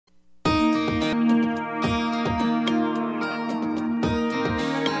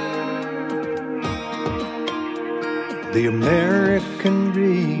The American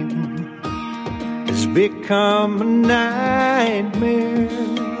dream has become a nightmare.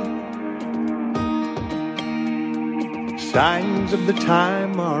 Signs of the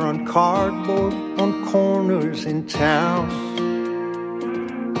time are on cardboard on corners in town.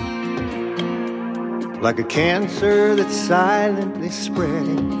 Like a cancer that's silently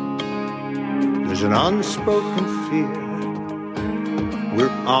spreading, there's an unspoken fear. We're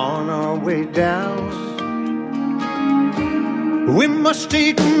on our way down. We must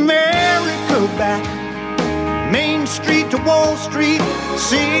take America back. Main Street to Wall Street,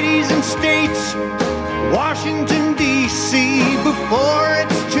 cities and states, Washington, D.C. Before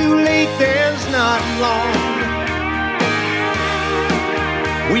it's too late, there's not long.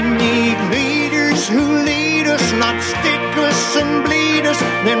 We need leaders who lead us, not stick us and bleed us,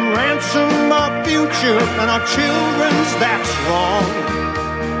 then ransom our future and our children's, that's wrong.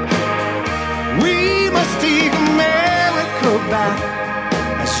 We must take America back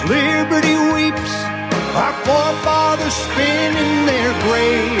as liberty weeps, our forefathers spin in their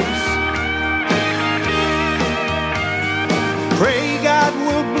graves. Pray God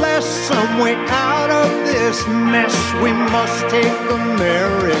will bless some way out of this mess. We must take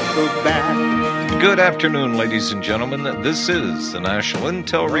America back. Good afternoon, ladies and gentlemen. This is the National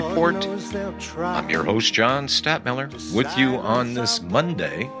Intel Report. I'm your host, John Stadtmiller, with you on this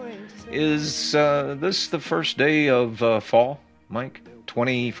Monday. Is this the first day of fall, Mike?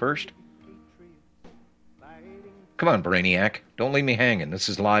 21st? Come on, Brainiac. Don't leave me hanging. This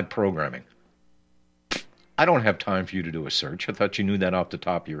is live programming. I don't have time for you to do a search. I thought you knew that off the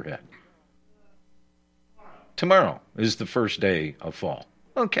top of your head. Tomorrow is the first day of fall.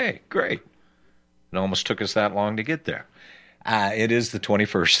 Okay, great. It almost took us that long to get there. It is the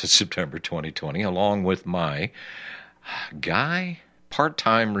 21st of September 2020, along with my guy,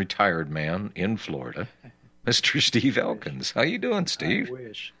 part-time retired man in Florida, Mr. Steve Elkins. How you doing, Steve? I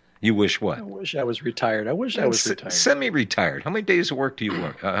wish. You wish what? I wish I was retired. I wish I was retired. Semi-retired. How many days of work do you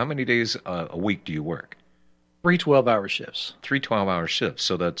work? How many days a week do you work? 3 12-hour shifts. 3 12-hour shifts.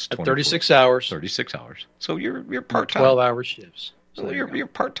 So that's 36 hours. 36 hours. So you're part-time. 12-hour shifts. So you're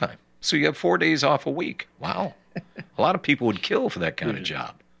part-time. So you have 4 days off a week. Wow. A lot of people would kill for that kind of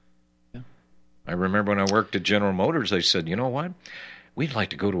job. Yeah. I remember when I worked at General Motors, they said, you know what? We'd like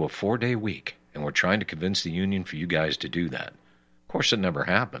to go to a 4-day week, and we're trying to convince the union for you guys to do that. Of course, it never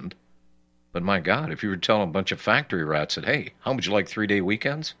happened. But my God, if you were telling a bunch of factory rats that, hey, how would you like 3-day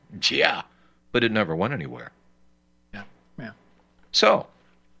weekends? Yeah. But it never went anywhere. Yeah. So,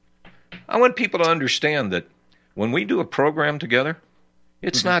 I want people to understand that when we do a program together,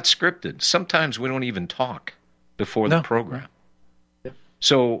 it's not scripted. Sometimes we don't even talk before the program. Yeah.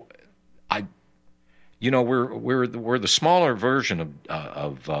 So, we're the smaller version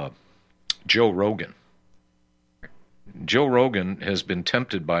of Joe Rogan. Joe Rogan has been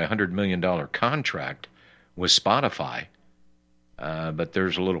tempted by a $100 million contract with Spotify, but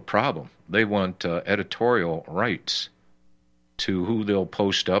there's a little problem. They want editorial rights to who they'll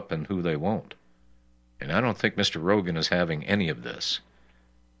post up and who they won't. And I don't think Mr. Rogan is having any of this.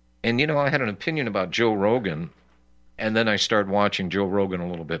 And, I had an opinion about Joe Rogan, and then I started watching Joe Rogan a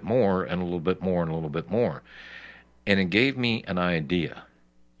little bit more, and a little bit more, and a little bit more. And it gave me an idea.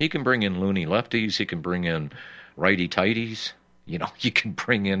 He can bring in loony lefties. He can bring in righty-tighties. You can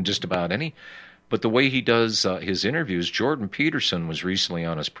bring in just about any. But the way he does his interviews, Jordan Peterson was recently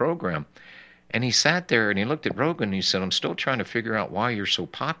on his program, and he sat there and he looked at Rogan and he said, I'm still trying to figure out why you're so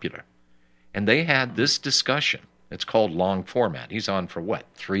popular. And they had this discussion. It's called long format. He's on for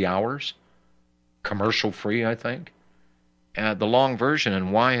 3 hours? Commercial free, I think. The long version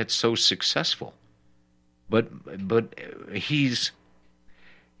and why it's so successful. But he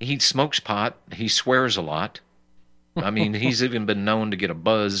smokes pot. He swears a lot. I mean, he's even been known to get a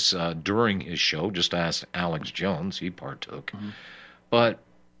buzz during his show. Just ask Alex Jones. He partook. Mm-hmm. But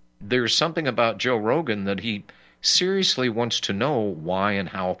there's something about Joe Rogan that he seriously wants to know why and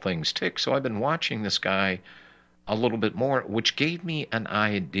how things tick. So I've been watching this guy a little bit more, which gave me an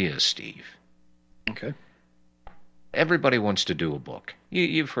idea, Steve. Okay. Everybody wants to do a book.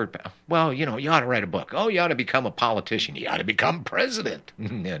 You've heard, well, you ought to write a book. Oh, you ought to become a politician. You ought to become president.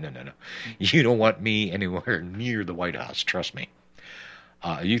 No. You don't want me anywhere near the White House, trust me.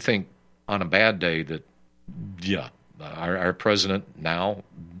 You think on a bad day that, our president now,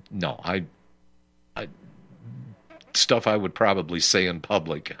 no, I stuff I would probably say in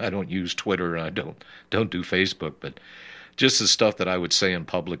public. I don't use Twitter and I don't do Facebook, but just the stuff that I would say in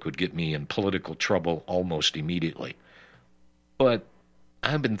public would get me in political trouble almost immediately. But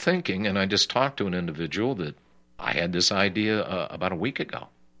I've been thinking, and I just talked to an individual that I had this idea about a week ago.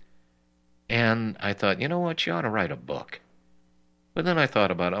 And I thought, you know what, you ought to write a book. But then I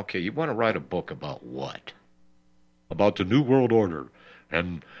thought about, okay, you want to write a book about what? About the New World Order,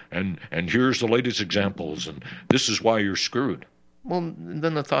 and here's the latest examples, and this is why you're screwed. Well,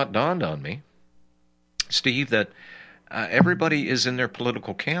 then the thought dawned on me, Steve, that everybody is in their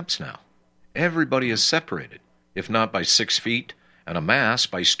political camps now. Everybody is separated, if not by 6 feet and a mass,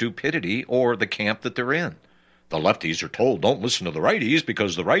 by stupidity or the camp that they're in. The lefties are told, don't listen to the righties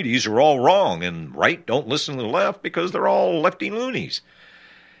because the righties are all wrong, and right, don't listen to the left because they're all lefty loonies.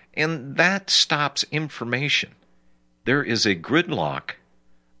 And that stops information. There is a gridlock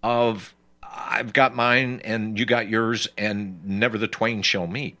of, I've got mine and you got yours, and never the twain shall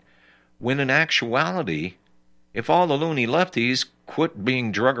meet. When in actuality, if all the loony lefties quit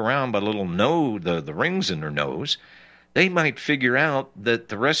being drug around by the rings in their nose, they might figure out that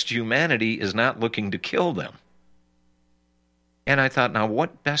the rest of humanity is not looking to kill them. And I thought, now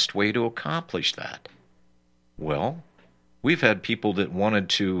what best way to accomplish that? Well, we've had people that wanted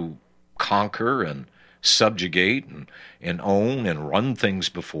to conquer and subjugate and own and run things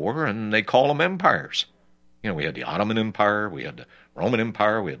before, and they call them empires. You know, we had the Ottoman Empire, we had the Roman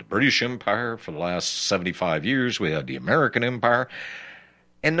Empire, we had the British Empire for the last 75 years, we had the American Empire,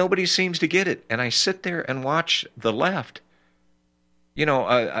 and nobody seems to get it. And I sit there and watch the left, you know,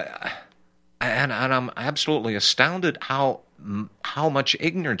 and I'm absolutely astounded how much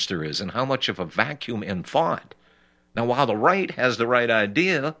ignorance there is and how much of a vacuum in thought. Now, while the right has the right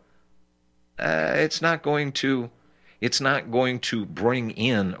idea, it's not going to bring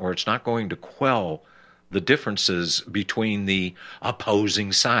in, or it's not going to quell the differences between the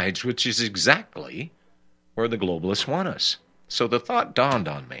opposing sides, which is exactly where the globalists want us. So the thought dawned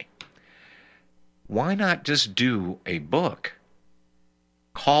on me, why not just do a book?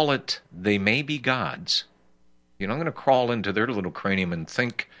 Call it They May Be Gods. You know, I'm going to crawl into their little cranium and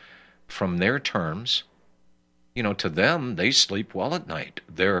think from their terms. You know, to them, they sleep well at night.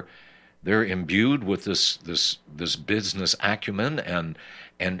 They're imbued with this business acumen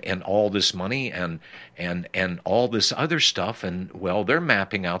and all this money and all this other stuff, and well, they're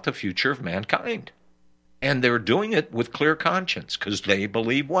mapping out the future of mankind. And they're doing it with clear conscience because they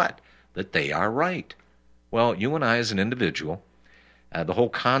believe what? That they are right. Well, you and I as an individual, the whole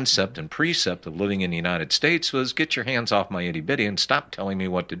concept and precept of living in the United States was get your hands off my itty bitty and stop telling me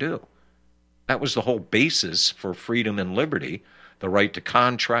what to do. That was the whole basis for freedom and liberty, the right to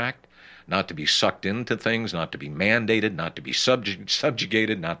contract, not to be sucked into things, not to be mandated, not to be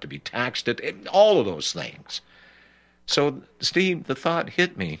subjugated, not to be taxed, all of those things. So, Steve, the thought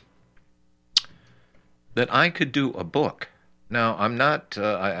hit me that I could do a book. Now, I'm not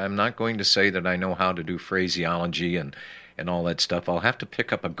going to say that I know how to do phraseology and all that stuff. I'll have to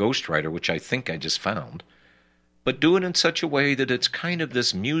pick up a ghostwriter, which I think I just found, but do it in such a way that it's kind of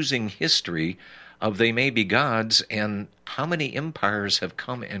this musing history of They May Be Gods and how many empires have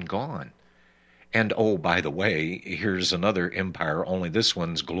come and gone. And, oh, by the way, here's another empire, only this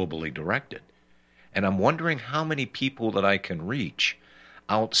one's globally directed. And I'm wondering how many people that I can reach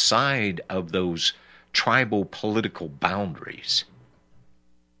outside of those tribal political boundaries.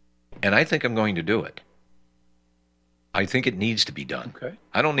 And I think I'm going to do it. I think it needs to be done. Okay.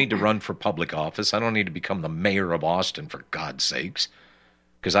 I don't need to run for public office. I don't need to become the mayor of Austin, for God's sakes,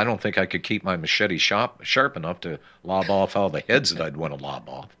 because I don't think I could keep my machete sharp enough to lob off all the heads that I'd want to lob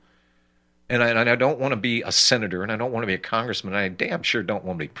off. And I don't want to be a senator, and I don't want to be a congressman, and I damn sure don't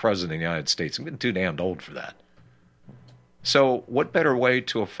want to be president of the United States. I'm getting too damned old for that. So what better way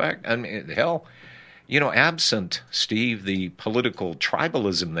to affect, I mean, hell, you know, absent, Steve, the political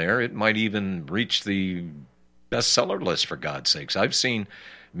tribalism there, it might even reach the bestseller list, for God's sakes. I've seen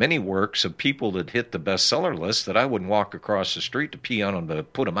many works of people that hit the bestseller list that I wouldn't walk across the street to pee on them to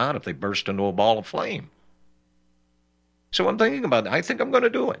put them out if they burst into a ball of flame. So I'm thinking about it. I think I'm going to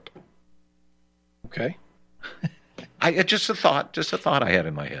do it. Okay. Just a thought I had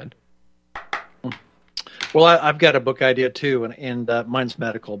in my head. Well, I've got a book idea too, and mine's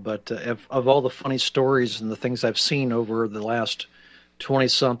medical. But of all the funny stories and the things I've seen over the last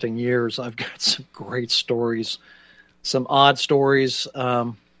 20-something years, I've got some great stories, some odd stories.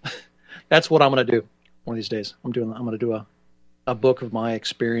 That's what I'm going to do one of these days. I'm going to do a book of my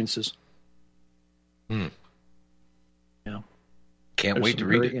experiences. Hmm. Yeah. Can't wait to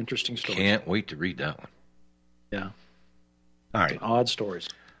read it. Interesting stories. Can't wait to read that one. Yeah. All right. Odd stories.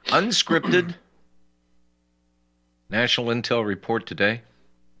 Unscripted. National Intel report today.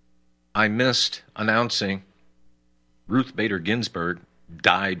 I missed announcing Ruth Bader Ginsburg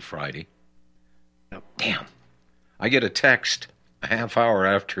died Friday. Yep. Damn. I get a text a half hour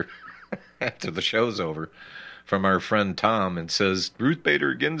after the show's over from our friend Tom and says, Ruth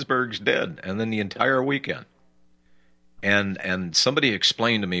Bader Ginsburg's dead, and then the entire weekend. And somebody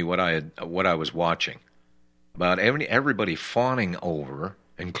explained to me what I was watching about everybody fawning over,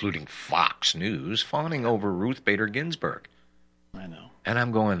 including Fox News, fawning over Ruth Bader Ginsburg. I know. And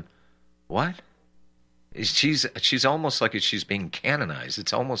I'm going, what? She's almost like she's being canonized.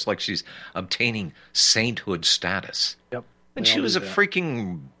 It's almost like she's obtaining sainthood status. Yep. And she was a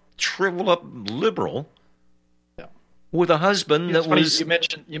freaking shriveled up liberal with a husband that was...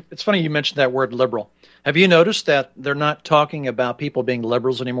 It's funny you mentioned that word liberal. Have you noticed that they're not talking about people being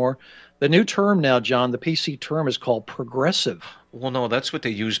liberals anymore? The new term now, John, the PC term is called progressive. Well, no, that's what they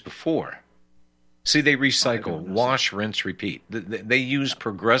used before. See, they recycle, wash, rinse, repeat. They used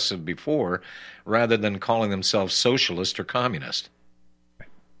progressive before rather than calling themselves socialist or communist.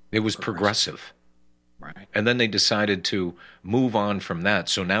 It was progressive. Right. And then they decided to move on from that.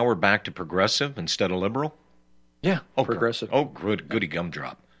 So now we're back to progressive instead of liberal? Yeah, progressive. Oh, goody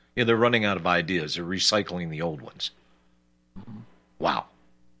gumdrop. Yeah, they're running out of ideas. They're recycling the old ones. Mm-hmm. Wow.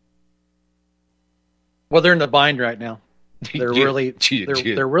 Well, they're in the bind right now. They're really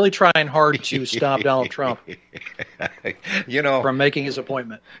trying hard to stop Donald Trump from making his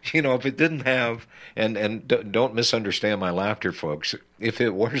appointment. If it didn't have, and don't misunderstand my laughter, folks, if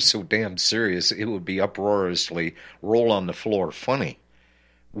it were so damn serious, it would be uproariously roll on the floor funny.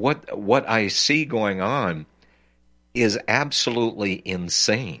 What I see going on is absolutely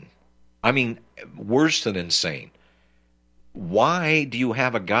insane. I mean, worse than insane. Why do you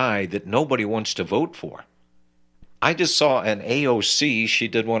have a guy that nobody wants to vote for? I just saw an AOC. She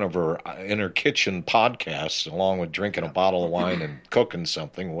did one of her in her kitchen podcasts, along with drinking a bottle of wine and cooking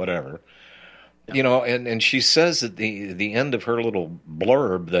something, whatever. Yeah. And she says at the end of her little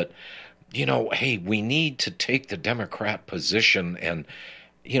blurb that, hey, we need to take the Democrat position, and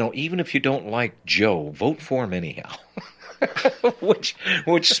even if you don't like Joe, vote for him anyhow. which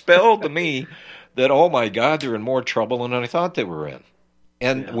spelled to me that, oh my God, they're in more trouble than I thought they were in.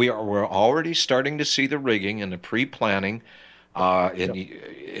 And we're already starting to see the rigging and the pre-planning.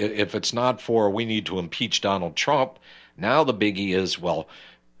 If it's not for we need to impeach Donald Trump, now the biggie is, well,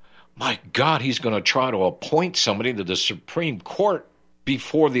 my God, he's going to try to appoint somebody to the Supreme Court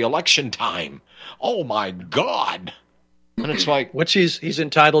before the election time. Oh my God. And it's like... Which he's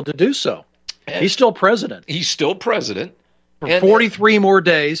entitled to do so. He's still president. He's still president. For 43 more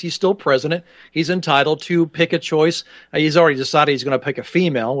days, he's still president. He's entitled to pick a choice. He's already decided he's going to pick a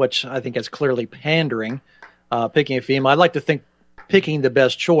female, which I think is clearly pandering, picking a female. I'd like to think picking the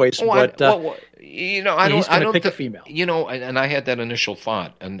best choice, but he's going to pick a female. And I had that initial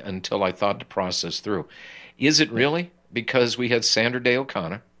thought until I thought the process through. Is it really? Because we had Sandra Day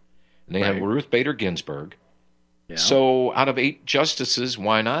O'Connor, and they had Ruth Bader Ginsburg. Yeah. So out of 8 justices,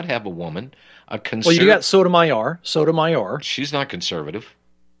 why not have a woman? Well, you got Sotomayor. She's not conservative.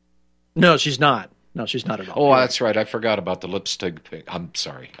 No, she's not. No, she's not at all. Oh, that's right. I forgot about the lipstick thing. I'm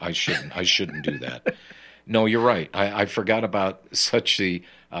sorry. I shouldn't do that. No, you're right. I forgot about such the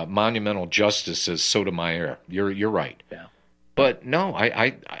monumental justice as Sotomayor. You're right. Yeah. But no,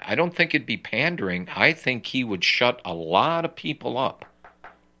 I don't think it'd be pandering. I think he would shut a lot of people up.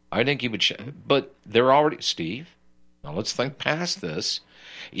 I think he would. But they're already, Steve. Now let's think past this.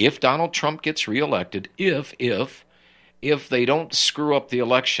 If Donald Trump gets reelected, if they don't screw up the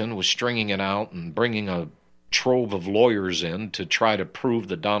election with stringing it out and bringing a trove of lawyers in to try to prove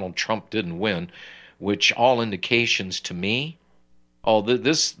that Donald Trump didn't win, which all indications to me,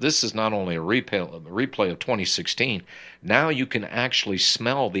 this is not only a replay of 2016. Now you can actually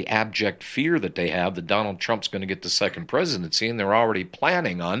smell the abject fear that they have that Donald Trump's going to get the second presidency, and they're already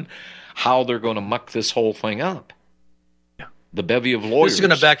planning on how they're going to muck this whole thing up. The bevy of lawyers. This is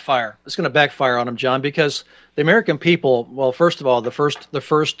going to backfire. It's going to backfire on him, John, because the American people, well, first of all, the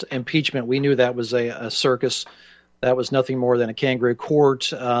first impeachment, we knew that was a circus. That was nothing more than a kangaroo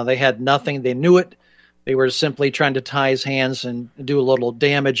court. They had nothing. They knew it. They were simply trying to tie his hands and do a little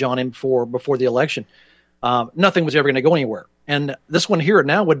damage on him before the election. Nothing was ever going to go anywhere. And this one here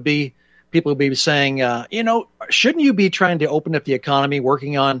now would be, people would be saying, shouldn't you be trying to open up the economy,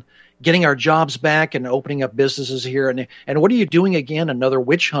 working on getting our jobs back and opening up businesses here? And what are you doing again? Another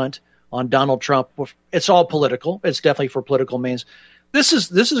witch hunt on Donald Trump. It's all political. It's definitely for political means. This is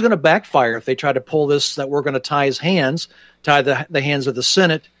going to backfire if they try to pull this, that we're going to tie his hands, tie the hands of the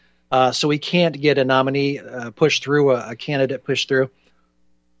Senate, so he can't get a nominee pushed through, a candidate pushed through.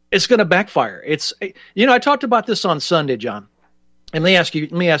 It's going to backfire. I talked about this on Sunday, John. And let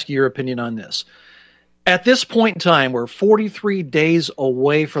me ask you your opinion on this. At this point in time, we're 43 days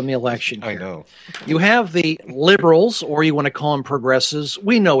away from the election here. I know. You have the liberals, or you want to call them progressives.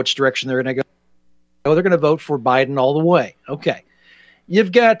 We know which direction they're going to go. Oh, they're going to vote for Biden all the way. Okay.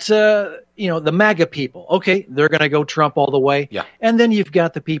 You've got, the MAGA people. Okay, they're going to go Trump all the way. Yeah. And then you've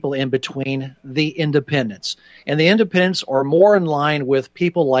got the people in between, the independents. And the independents are more in line with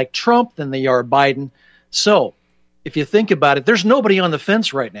people like Trump than they are Biden. So if you think about it, there's nobody on the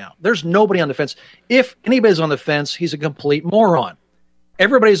fence right now. There's nobody on the fence. If anybody's on the fence, he's a complete moron.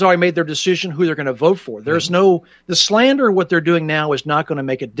 Everybody's already made their decision who they're going to vote for. There's the slander of what they're doing now is not going to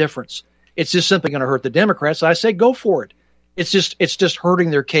make a difference. It's just simply going to hurt the Democrats. I say go for it. It's just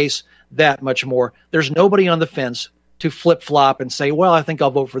hurting their case that much more. There's nobody on the fence to flip-flop and say, well, I think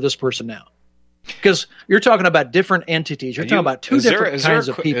I'll vote for this person now. Because you're talking about different entities. You're talking about two different kinds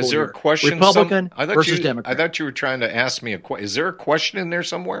of people. Is there a question? Republican versus Democrat. I thought you were trying to ask me a question. Is there a question in there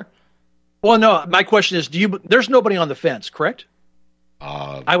somewhere? Well, no. My question is, there's nobody on the fence, correct?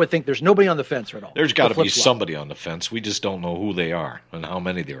 I would think there's nobody on the fence at all. There's got to be somebody on the fence. We just don't know who they are and how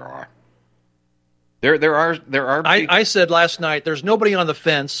many there are. There are. I said last night there's nobody on the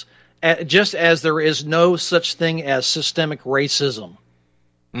fence, just as there is no such thing as systemic racism.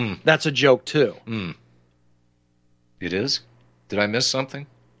 That's a joke too. It is? Did I miss something?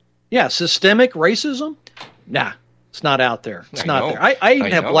 Yeah, systemic racism? Nah, it's not out there. It's not there. I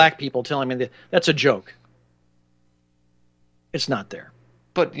even have black people telling me that's a joke. It's not there.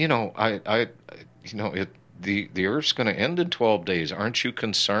 But the Earth's going to end in 12 days. Aren't you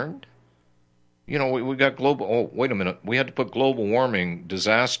concerned? We got global. Oh, wait a minute. We had to put global warming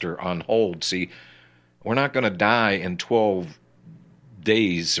disaster on hold. See, we're not going to die in 12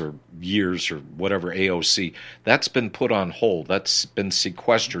 days or years or whatever AOC. That's been put on hold. That's been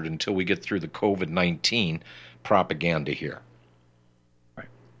sequestered until we get through the COVID-19 propaganda here, right?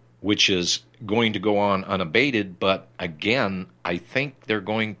 Which is going to go on unabated. But again, I think they're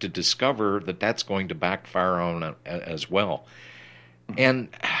going to discover that that's going to backfire on as well. And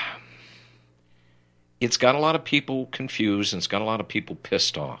it's got a lot of people confused, and it's got a lot of people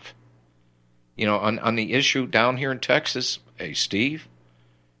pissed off. On the issue down here in Texas, hey, Steve,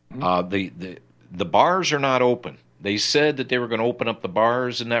 the bars are not open. They said that they were going to open up the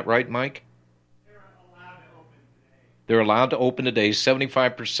bars. Isn't that right, Mike? They're allowed to open today,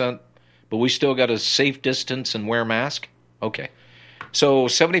 75%, but we still got a safe distance and wear a mask? Okay. So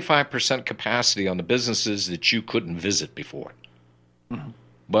 75% capacity on the businesses that you couldn't visit before. Mm-hmm.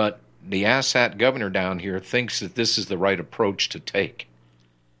 But the asshat governor down here thinks that this is the right approach to take.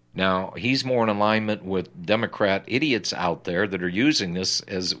 Now, he's more in alignment with Democrat idiots out there that are using this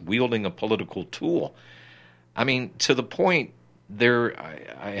as wielding a political tool. I mean, to the point there,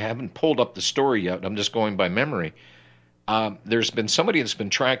 I haven't pulled up the story yet. I'm just going by memory. There's been somebody that's been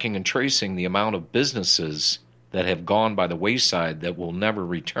tracking and tracing the amount of businesses that have gone by the wayside that will never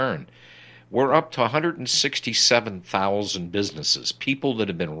return. We're up to 167,000 businesses, people that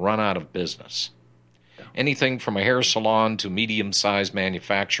have been run out of business. Yeah. Anything from a hair salon to medium-sized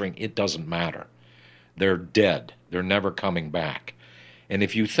manufacturing, it doesn't matter. They're dead. They're never coming back. And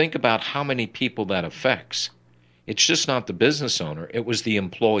if you think about how many people that affects, it's just not the business owner. It was the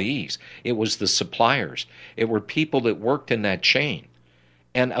employees. It was the suppliers. It were people that worked in that chain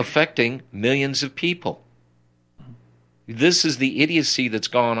and affecting millions of people. This is the idiocy that's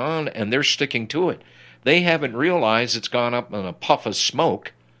gone on, and they're sticking to it. They haven't realized it's gone up in a puff of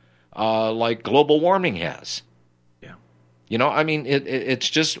smoke like global warming has. Yeah. It's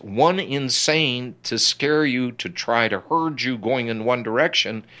just one insane to scare you, to try to herd you going in one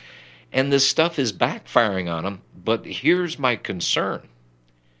direction, and this stuff is backfiring on them. But here's my concern.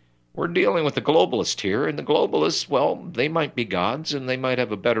 We're dealing with the globalists here, and the globalists, well, they might be gods, and they might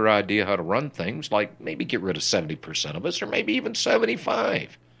have a better idea how to run things, like maybe get rid of 70% of us, or maybe even 75%.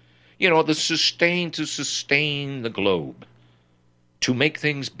 To sustain the globe, to make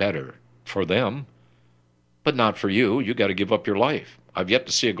things better for them, but not for you. You got to give up your life. I've yet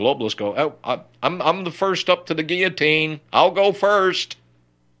to see a globalist go, oh, I'm the first up to the guillotine. I'll go first.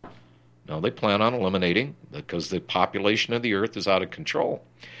 No, they plan on eliminating because the population of the earth is out of control.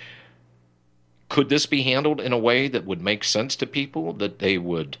 Could this be handled in a way that would make sense to people, that they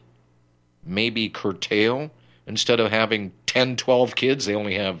would maybe curtail? Instead of having 10, 12 kids, they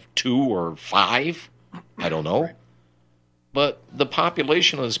only have 2 or 5? I don't know. Right. But the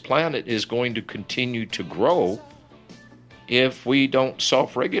population of this planet is going to continue to grow if we don't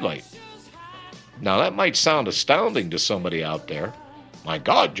self-regulate. Now, that might sound astounding to somebody out there. My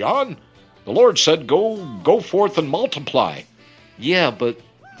God, John, the Lord said, go forth and multiply. Yeah, but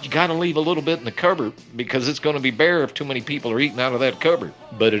you got to leave a little bit in the cupboard because it's going to be bare if too many people are eating out of that cupboard.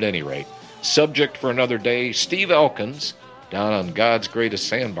 But at any rate, subject for another day, Steve Elkins down on God's greatest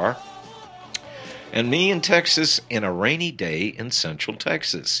sandbar, and me in Texas in a rainy day in Central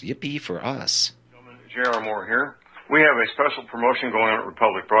Texas. Yippee for us. J.R. Moore here. We have a special promotion going on at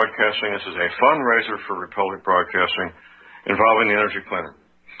Republic Broadcasting. This is a fundraiser for Republic Broadcasting involving the Energy Cleaner.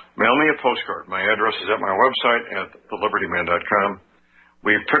 Mail me a postcard. My address is at my website at thelibertyman.com.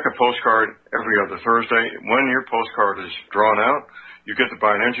 We pick a postcard every other Thursday. When your postcard is drawn out, you get to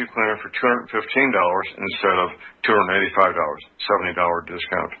buy an energy cleaner for $215 instead of $285, $70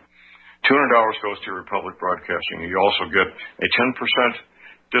 discount. $200 goes to Republic Broadcasting. You also get a 10%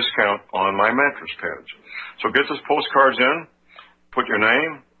 discount on my mattress pads. So get those postcards in, put your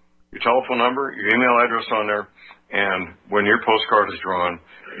name, your telephone number, your email address on there, and when your postcard is drawn,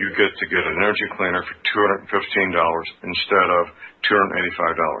 you get to get an energy cleaner for $215 instead of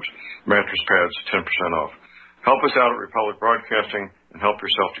 $285. Mattress pads, 10% off. Help us out at Republic Broadcasting and help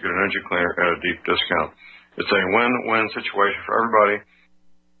yourself to get an energy cleaner at a deep discount. It's a win-win situation for everybody.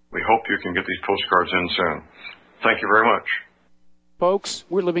 We hope you can get these postcards in soon. Thank you very much. Folks,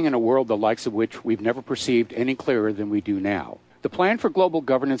 we're living in a world the likes of which we've never perceived any clearer than we do now. The plan for global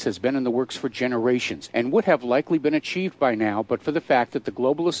governance has been in the works for generations and would have likely been achieved by now but for the fact that the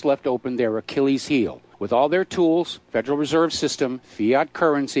globalists left open their Achilles heel. With all their tools, Federal Reserve System, fiat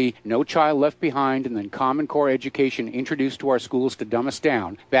currency, no child left behind, and then Common Core education introduced to our schools to dumb us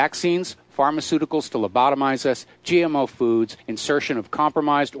down, vaccines, pharmaceuticals to lobotomize us, GMO foods, insertion of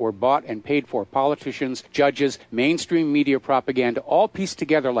compromised or bought and paid for politicians, judges, mainstream media propaganda, all pieced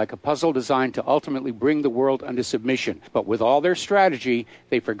together like a puzzle designed to ultimately bring the world under submission. But with all their strategy,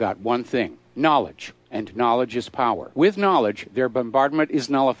 they forgot one thing: knowledge. And knowledge is power. With knowledge, their bombardment is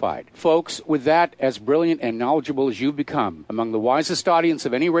nullified. Folks, with that, as brilliant and knowledgeable as you've become, among the wisest audience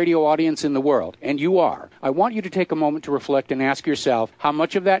of any radio audience in the world, and you are, I want you to take a moment to reflect and ask yourself, how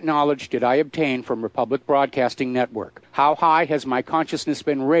much of that knowledge did I obtain from Republic Broadcasting Network? How high has my consciousness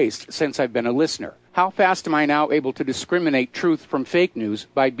been raised since I've been a listener? How fast am I now able to discriminate truth from fake news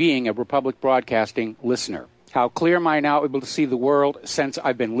by being a Republic Broadcasting listener? How clear am I now able to see the world since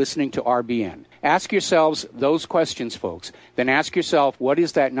I've been listening to RBN? Ask yourselves those questions, folks. Then ask yourself, what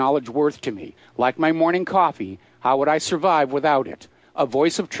is that knowledge worth to me? Like my morning coffee, how would I survive without it? A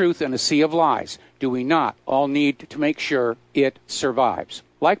voice of truth in a sea of lies. Do we not all need to make sure it survives?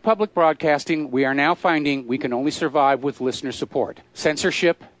 Like public broadcasting, we are now finding we can only survive with listener support.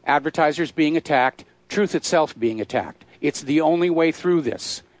 Censorship, advertisers being attacked, truth itself being attacked. It's the only way through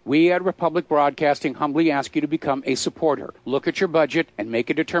this. We at Republic Broadcasting humbly ask you to become a supporter. Look at your budget and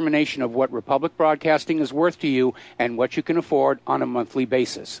make a determination of what Republic Broadcasting is worth to you and what you can afford on a monthly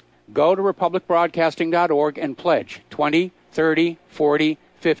basis. Go to republicbroadcasting.org and pledge $20, $30, $40,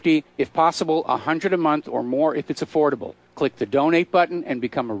 $50, if possible, $100 a month or more if it's affordable. Click the donate button and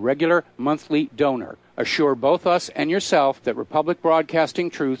become a regular monthly donor. Assure both us and yourself that Republic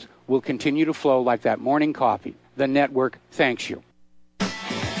Broadcasting truth will continue to flow like that morning coffee. The network thanks you.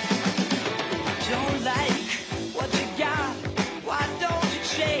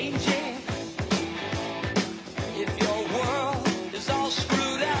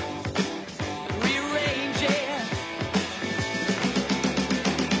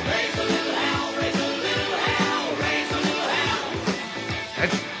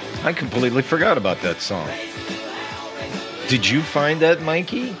 I completely forgot about that song. Did you find that,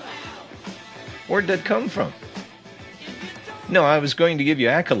 Mikey? Where'd that come from? No, I was going to give you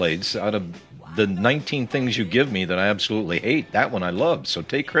accolades out of the 19 things you give me that I absolutely hate. That one I love, so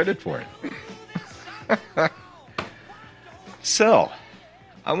take credit for it. So,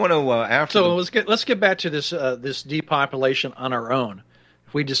 I want to let's get back to this this depopulation on our own.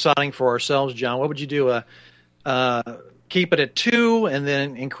 If we deciding for ourselves, John, what would you do? Keep it at 2 and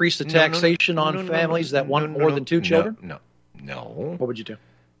then increase the taxation on families that want more than 2 children? No. What would you do?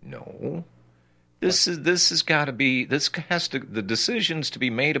 No. This has got to be. The decisions to be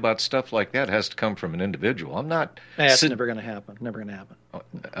made about stuff like that has to come from an individual. I'm not. That's never going to happen. Never going to happen.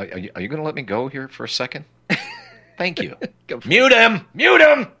 Are you going to let me go here for a second? Thank you. Mute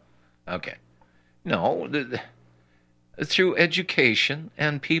him. Okay. No. Through education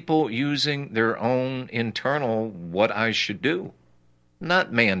and people using their own internal what I should do.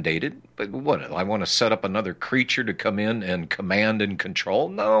 Not mandated, but what? I want to set up another creature to come in and command and control?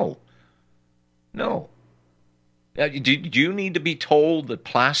 No. Do you need to be told that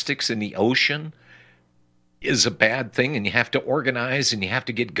plastics in the ocean is a bad thing and you have to organize and you have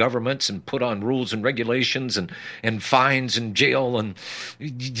to get governments and put on rules and regulations and fines and jail and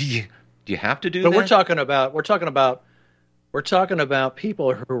do you have to do that? But we're talking about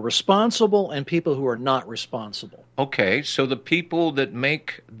people who are responsible and people who are not responsible. Okay, so the people that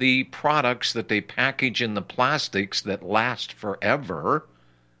make the products that they package in the plastics that last forever,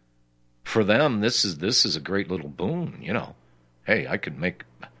 for them, this is a great little boon. You know, hey, I can make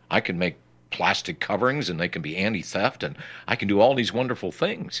plastic coverings, and they can be anti-theft, and I can do all these wonderful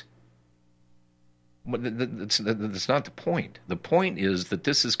things. But that's not the point. The point is that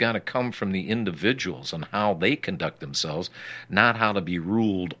this has got to come from the individuals and how they conduct themselves, not how to be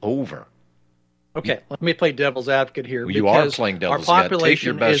ruled over. Okay, let me play devil's advocate here. You are playing devil's advocate. Take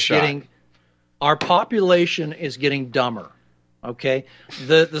your best shot. Our population is getting dumber. Okay,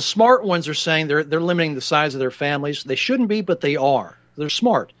 the smart ones are saying they're limiting the size of their families. They shouldn't be, but they are. They're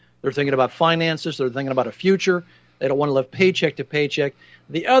smart. They're thinking about finances. They're thinking about a future. They don't want to live paycheck to paycheck.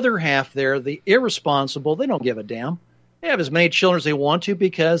 The other half there, the irresponsible, they don't give a damn. They have as many children as they want to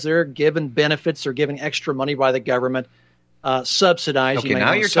because they're given benefits. They're given extra money by the government, subsidized. Okay,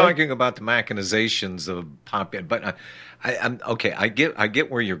 now you're talking about the machinations of but I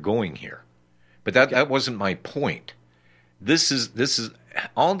get where you're going here, but that wasn't my point. This is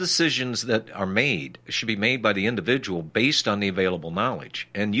all decisions that are made should be made by the individual based on the available knowledge,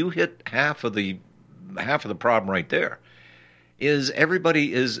 and you hit half of the problem right there. Is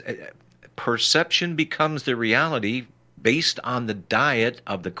perception becomes the reality based on the diet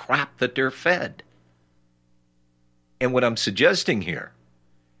of the crap that they're fed. And what I'm suggesting here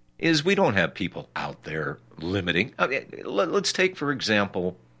is we don't have people out there limiting. I mean, let's take, for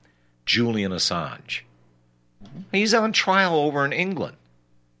example, Julian Assange. He's on trial over in England.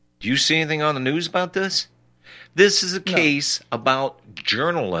 Do you see anything on the news about this? This is a case about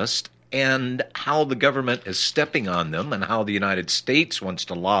journalists and how the government is stepping on them and how the United States wants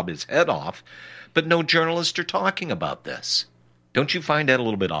to lob his head off, but no journalists are talking about this. Don't you find that a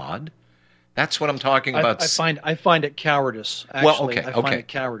little bit odd? That's what I'm talking about. I find it cowardice, actually. Well, okay. I find it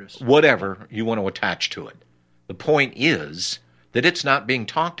cowardice. Whatever you want to attach to it. The point is that it's not being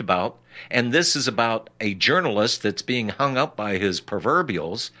talked about, and this is about a journalist that's being hung up by his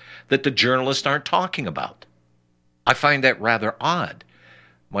proverbials that the journalists aren't talking about. I find that rather odd.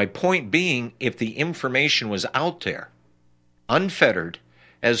 My point being, if the information was out there, unfettered,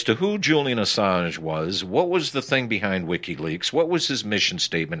 as to who Julian Assange was, what was the thing behind WikiLeaks, what was his mission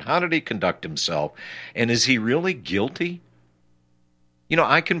statement, how did he conduct himself, and is he really guilty? You know,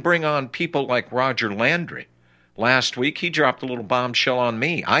 I can bring on people like Roger Landry. Last week, he dropped a little bombshell on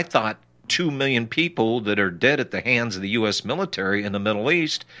me. I thought 2 million people that are dead at the hands of the U.S. military in the Middle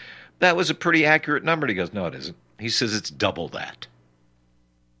East, that was a pretty accurate number. He goes, no, it isn't. He says it's double that.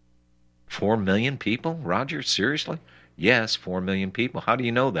 4 million people? Roger, seriously? Yes, 4 million people. How do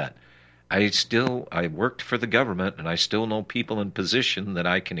you know that? I worked for the government, and I still know people in position that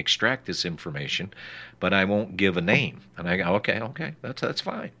I can extract this information, but I won't give a name. And I go, okay, that's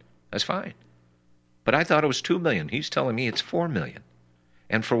fine. That's fine. But I thought it was 2 million. He's telling me it's 4 million.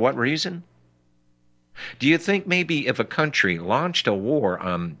 And for what reason? Do you think maybe if a country launched a war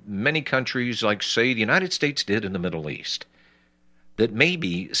on many countries, like, say, the United States did in the Middle East, that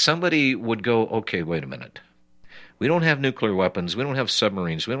maybe somebody would go, okay, wait a minute. We don't have nuclear weapons. We don't have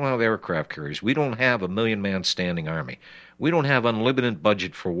submarines. We don't have aircraft carriers. We don't have a 1,000,000-man standing army. We don't have unlimited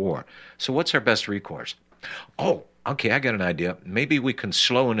budget for war. So what's our best recourse? Oh, okay, I got an idea. Maybe we can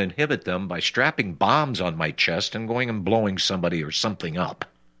slow and inhibit them by strapping bombs on my chest and going and blowing somebody or something up.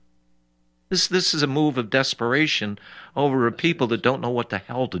 This is a move of desperation over a people that don't know what the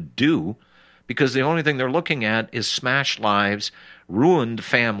hell to do, because the only thing they're looking at is smashed lives, ruined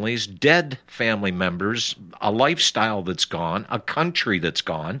families, dead family members, a lifestyle that's gone, a country that's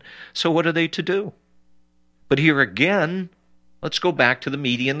gone. So what are they to do? But here again, let's go back to the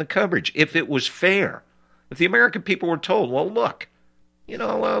media and the coverage. If it was fair, if the American people were told, well, look,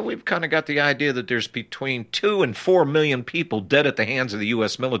 we've kind of got the idea that there's between 2 and 4 million people dead at the hands of the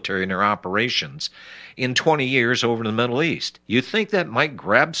U.S. military in their operations in 20 years over in the Middle East. You think that might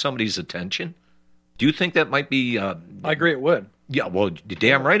grab somebody's attention? Do you think that might be... I agree it would. Yeah, well, you're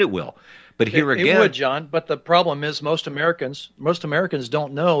damn right it will. But here again... It would, John, but the problem is most Americans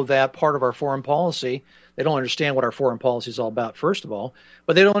don't know that part of our foreign policy. They don't understand what our foreign policy is all about, first of all,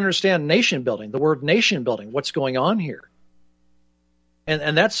 but they don't understand nation building, the word nation building, what's going on here.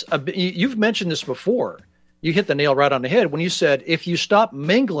 And that's you've mentioned this before. You hit the nail right on the head when you said if you stop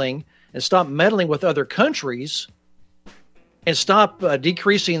mingling and stop meddling with other countries and stop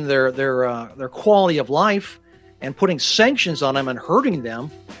decreasing their quality of life and putting sanctions on them and hurting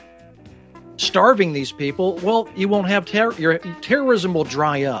them, starving these people, well, you won't have your terrorism will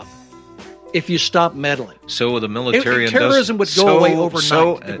dry up if you stop meddling. So the military and terrorism would go away overnight.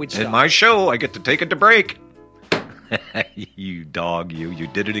 So in my show, I get to take it to break. You dog, you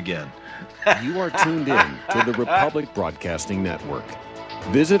did it again. You are tuned in to the Republic Broadcasting Network.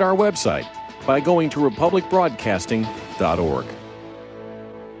 Visit our website by going to republicbroadcasting.org.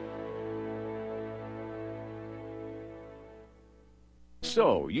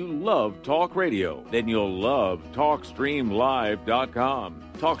 So, you love talk radio? Then you'll love TalkStreamLive.com.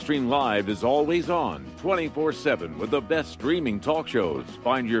 TalkStream Live is always on, 24/7, with the best streaming talk shows.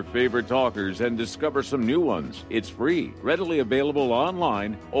 Find your favorite talkers and discover some new ones. It's free, readily available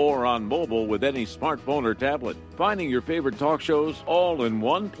online or on mobile with any smartphone or tablet. Finding your favorite talk shows all in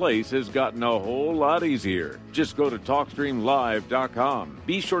one place has gotten a whole lot easier. Just go to TalkStreamLive.com.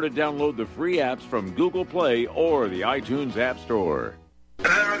 Be sure to download the free apps from Google Play or the iTunes App Store.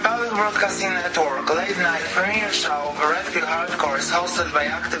 The Republic Broadcasting Network late night premiere show, The Red Pill Hardcore, is hosted by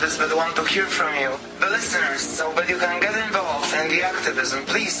activists that want to hear from you, the listeners. So that you can get involved in the activism,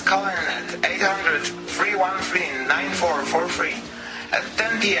 please call in at 800-313-9443 at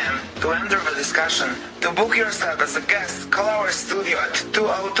 10 p.m. to enter the discussion. To book yourself as a guest, call our studio at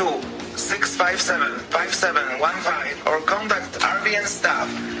 202-657-5715 or contact RBN staff.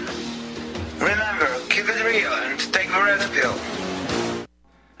 Remember, keep it real and take the red pill.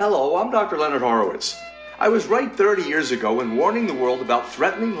 Hello, I'm Dr. Leonard Horowitz. I was right 30 years ago in warning the world about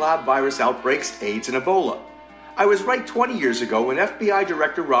threatening lab virus outbreaks, AIDS, and Ebola. I was right 20 years ago when FBI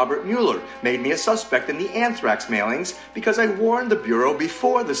Director Robert Mueller made me a suspect in the anthrax mailings because I warned the Bureau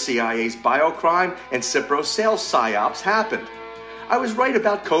before the CIA's biocrime and Cipro sales psyops happened. I was right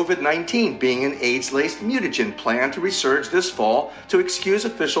about COVID-19 being an AIDS-laced mutagen planned to resurge this fall to excuse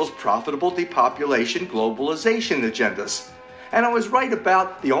officials' profitable depopulation globalization agendas. And I was right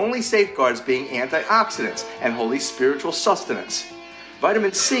about the only safeguards being antioxidants and holy spiritual sustenance.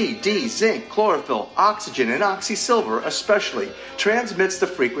 Vitamin C, D, zinc, chlorophyll, oxygen, and oxysilver especially transmits the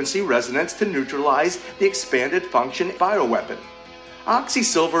frequency resonance to neutralize the expanded function bioweapon.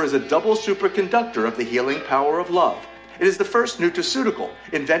 Oxysilver is a double superconductor of the healing power of love. It is the first nutraceutical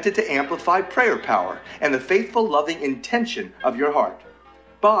invented to amplify prayer power and the faithful, loving intention of your heart.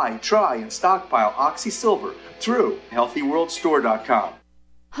 Buy, try, and stockpile Oxysilver through HealthyWorldStore.com.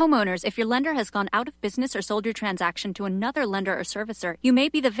 Homeowners, if your lender has gone out of business or sold your transaction to another lender or servicer, you may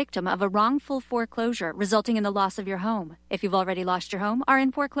be the victim of a wrongful foreclosure, resulting in the loss of your home. If you've already lost your home, are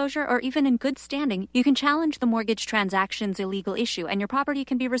in foreclosure, or even in good standing, you can challenge the mortgage transaction's illegal issue, and your property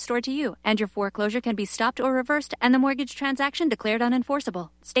can be restored to you, and your foreclosure can be stopped or reversed, and the mortgage transaction declared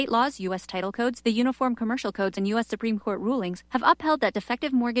unenforceable. State laws, U.S. title codes, the Uniform Commercial Codes, and U.S. Supreme Court rulings have upheld that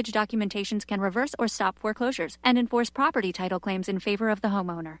defective mortgage documentations can reverse or stop foreclosures and enforce property title claims in favor of the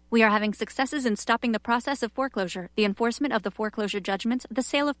homeowner. We are having successes in stopping the process of foreclosure, the enforcement of the foreclosure judgments, the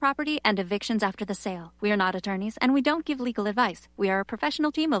sale of property, and evictions after the sale. We are not attorneys, and we don't give legal advice. We are a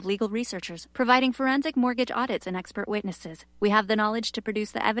professional team of legal researchers, providing forensic mortgage audits and expert witnesses. We have the knowledge to produce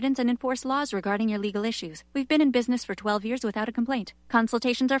the evidence and enforce laws regarding your legal issues. We've been in business for 12 years without a complaint.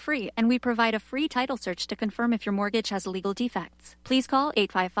 Consultations are free, and we provide a free title search to confirm if your mortgage has legal defects. Please call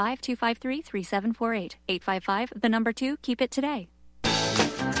 855-253-3748. 855, the number 2, keep it today.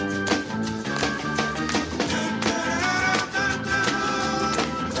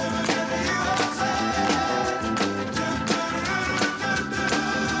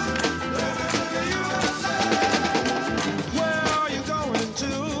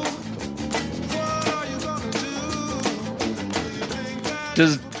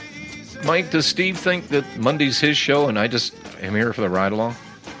 Does Steve think that Monday's his show and I just am here for the ride along?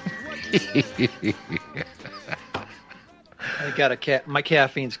 I got my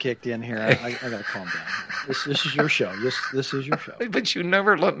caffeine's kicked in here. I got to calm down. This is your show. This is your show. But you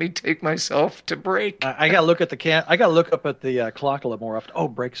never let me take myself to break. I got to look at the I got to look up at the clock a little more often. Oh,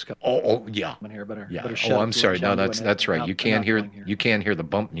 break's coming. Oh yeah. In here, better Oh, shut I'm sorry. No, that's right. You can't hear the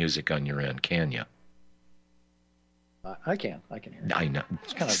bump music on your end, can you? I can hear it. I know.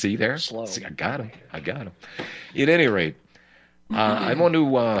 It's kind of See there? slow. See, I got him. At any rate, I want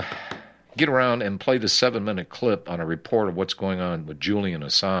to get around and play the 7-minute clip on a report of what's going on with Julian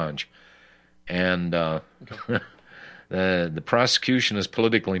Assange. And the prosecution is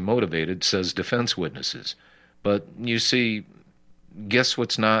politically motivated, says defense witnesses. But you see, guess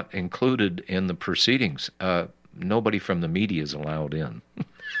what's not included in the proceedings? Nobody from the media is allowed in,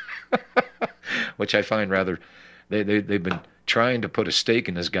 which I find rather... They've been trying to put a stake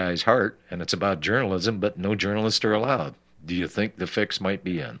in this guy's heart, and it's about journalism, but no journalists are allowed. Do you think the fix might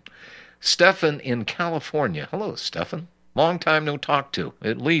be in? Stefan in California. Hello, Stefan. Long time no talk to.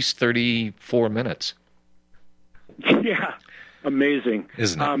 At least 34 minutes. Yeah, amazing.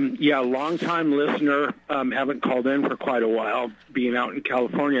 Isn't it? Yeah, long-time listener. Haven't called in for quite a while, being out in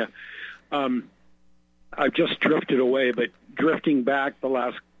California. I've just drifted away, but drifting back the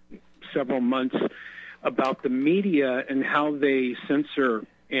last several months about the media and how they censor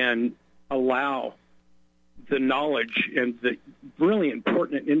and allow the knowledge and the really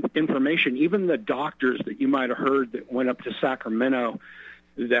important information. Even the doctors that you might have heard that went up to Sacramento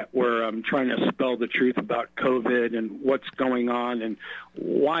that were trying to spell the truth about COVID and what's going on and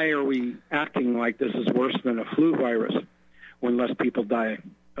why are we acting like this is worse than a flu virus when less people die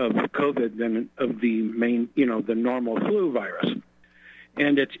of COVID than of the main, the normal flu virus.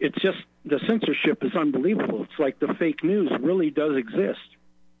 And it's just, the censorship is unbelievable. It's like the fake news really does exist.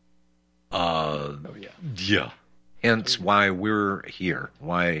 Yeah. Hence why we're here,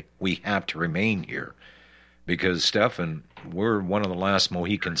 why we have to remain here. Because, Stefan, we're one of the last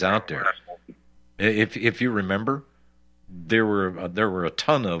Mohicans out there. If you remember, there were a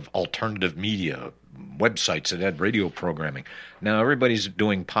ton of alternative media websites that had radio programming. Now everybody's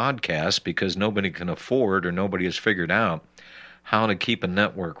doing podcasts because nobody can afford or nobody has figured out how to keep a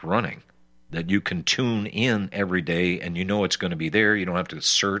network running that you can tune in every day and you know it's going to be there. You don't have to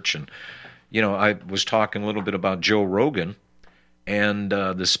search. And I was talking a little bit about Joe Rogan and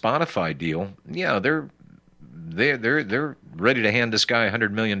the Spotify deal. Yeah, they're ready to hand this guy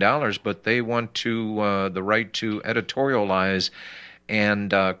 $100 million, but they want the right to editorialize and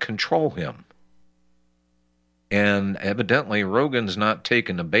control him. And evidently, Rogan's not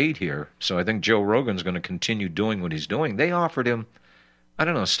taking the bait here, so I think Joe Rogan's going to continue doing what he's doing. They offered him, I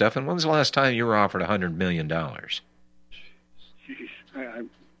don't know, Stefan, when was the last time you were offered $100 million? Jeez.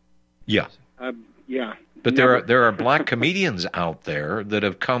 Yeah. Yeah. But there are black comedians out there that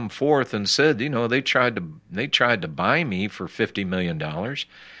have come forth and said, they tried to buy me for $50 million.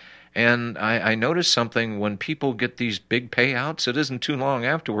 And I noticed something, when people get these big payouts, it isn't too long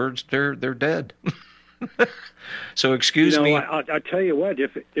afterwards, they're dead. So excuse me. I'll tell you what,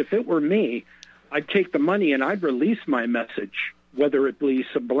 if it were me, I'd take the money and I'd release my message, whether it be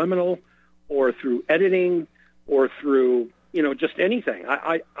subliminal or through editing or through, just anything.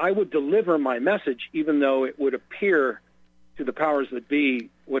 I would deliver my message, even though it would appear to the powers that be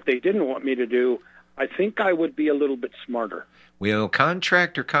what they didn't want me to do. I think I would be a little bit smarter. Well,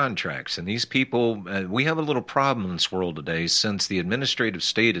 contract or contracts, and these people, we have a little problem in this world today since the administrative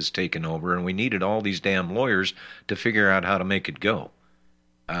state has taken over, and we needed all these damn lawyers to figure out how to make it go.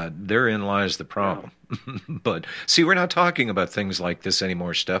 Therein lies the problem. Yeah. But, see, we're not talking about things like this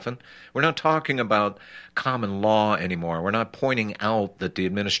anymore, Stefan. We're not talking about common law anymore. We're not pointing out that the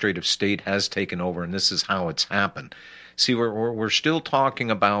administrative state has taken over and this is how it's happened. See, we're still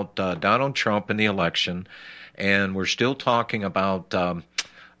talking about Donald Trump and the election, and we're still talking about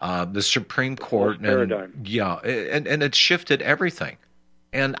the Supreme Court. And it's shifted everything.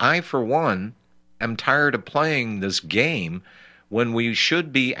 And I, for one, am tired of playing this game when we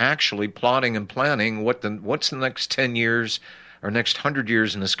should be actually plotting and planning what's the next 10 years or next 100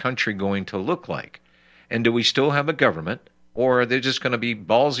 years in this country going to look like. And do we still have a government? Or are they just going to be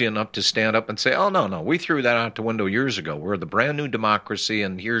ballsy enough to stand up and say, oh, no, we threw that out the window years ago. We're the brand new democracy,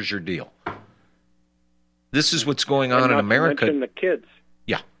 and here's your deal. This is what's going on in America. Not to mention the kids.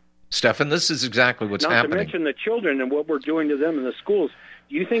 Yeah. Stefan, this is exactly what's happening. Not to mention the children and what we're doing to them in the schools.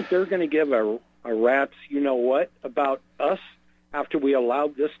 Do you think they're going to give a rat's you-know-what about us after we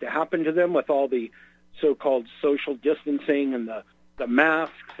allowed this to happen to them with all the so-called social distancing and the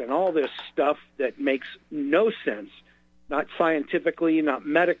masks and all this stuff that makes no sense? Not scientifically, not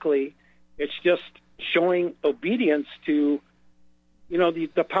medically. It's just showing obedience to,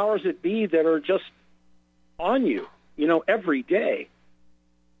 the powers that be that are just on you, every day.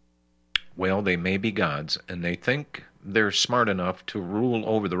 Well, they may be gods, and they think they're smart enough to rule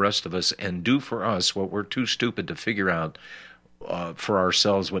over the rest of us and do for us what we're too stupid to figure out for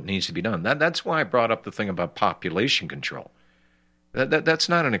ourselves what needs to be done. That's why I brought up the thing about population control. That's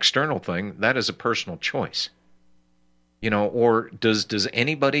not an external thing. That is a personal choice. Or is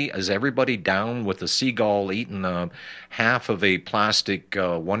everybody down with a seagull eating half of a plastic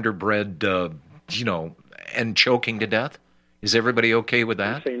Wonder Bread, and choking to death? Is everybody okay with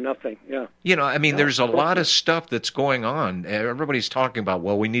that? Say nothing, yeah. There's a lot of stuff that's going on. Everybody's talking about,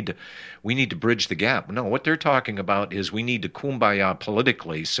 well, we need to bridge the gap. No, what they're talking about is we need to kumbaya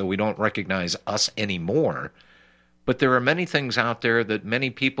politically so we don't recognize us anymore. But there are many things out there that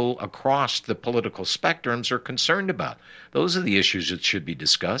many people across the political spectrums are concerned about. Those are the issues that should be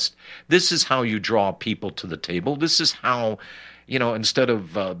discussed. This is how you draw people to the table. This is how, instead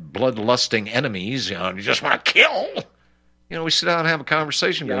of bloodlusting enemies, you just want to kill. We sit down and have a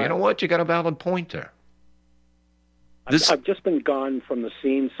conversation. Yeah. Go, you know what? You got a valid point there. I've just been gone from the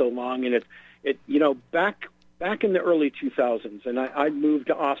scene so long, and back in the early 2000s, and I moved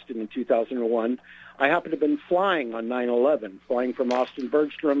to Austin in 2001. I happened to have been flying on 9/11, flying from Austin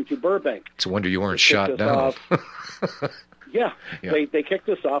Bergstrom to Burbank. It's a wonder you weren't shot down. Yeah. They kicked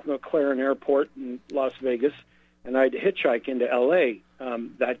us off at McLaren Airport in Las Vegas, and I had to hitchhike into L.A.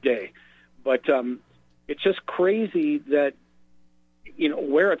 That day. But it's just crazy that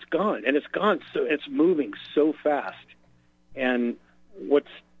where it's gone, and it's moving so fast. And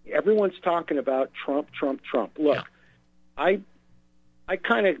everyone's talking about Trump. Look, I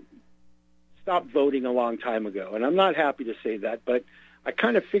kind of stopped voting a long time ago, and I'm not happy to say that, but I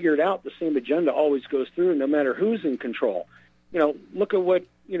kind of figured out the same agenda always goes through, no matter who's in control. Look at what,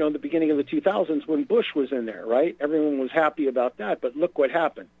 the beginning of the 2000s when Bush was in there, right? Everyone was happy about that, but look what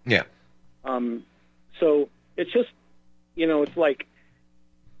happened. Yeah. So it's just, it's like,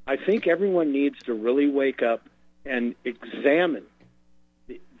 I think everyone needs to really wake up and examine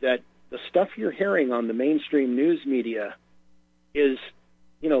that the stuff you're hearing on the mainstream news media is,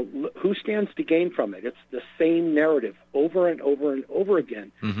 who stands to gain from it? It's the same narrative over and over and over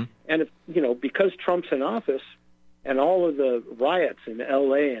again. Mm-hmm. And, because Trump's in office and all of the riots in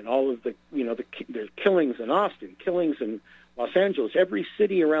L.A. and all of the, the killings in Austin, killings in Los Angeles, every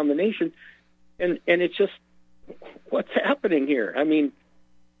city around the nation, and it's just, what's happening here? I mean,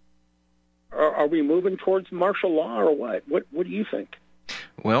 are we moving towards martial law or what? What do you think?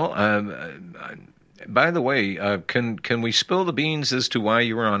 Well, by the way, can we spill the beans as to why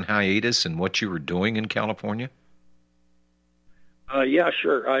you were on hiatus and what you were doing in California? Yeah,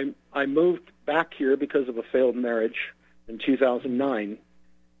 sure. I moved back here because of a failed marriage in 2009,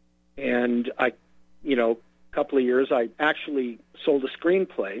 and a couple of years I actually sold a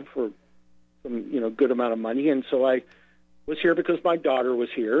screenplay for some good amount of money, and so I was here because my daughter was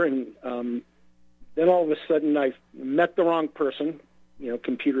here, and then all of a sudden I met the wrong person,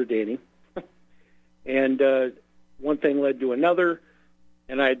 computer dating. And one thing led to another,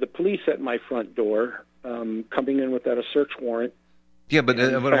 and I had the police at my front door coming in without a search warrant. Yeah, but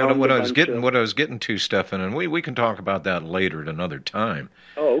what I was getting to, Stefan, and we can talk about that later at another time.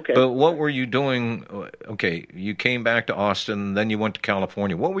 Oh, okay. But what were you doing? Okay, you came back to Austin, then you went to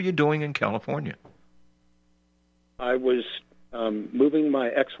California. What were you doing in California? I was moving my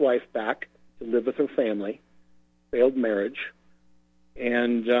ex-wife back to live with her family, failed marriage.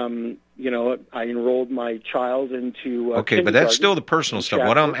 And, I enrolled my child into okay, but that's still the personal stuff.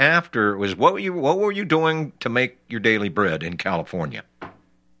 What I'm after was what were you doing to make your daily bread in California?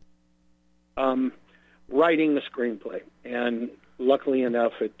 Writing the screenplay, and luckily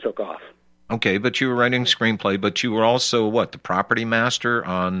enough, it took off. Okay, but you were writing a screenplay, but you were also the property master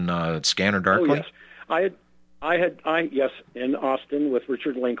on Scanner Darkly? Oh, yes. I yes, in Austin with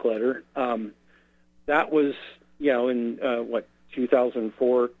Richard Linklater. That was, in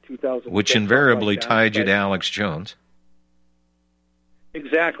 2004, 2006. Which invariably tied you to Alex Jones.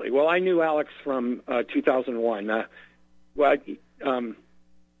 Exactly. Well, I knew Alex from 2001.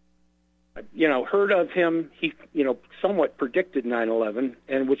 Heard of him. He, somewhat predicted 9/11,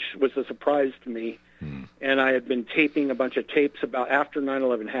 and which was a surprise to me. And I had been taping a bunch of tapes about after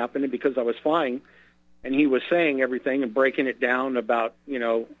 9/11 happened, and because I was flying, and he was saying everything and breaking it down about,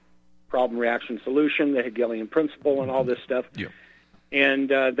 problem, reaction, solution, the Hegelian principle, and all this stuff. Yeah. And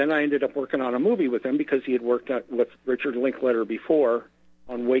then I ended up working on a movie with him because he had worked with Richard Linklater before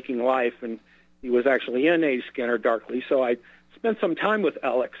on Waking Life, and he was actually in A Scanner Darkly. So I spent some time with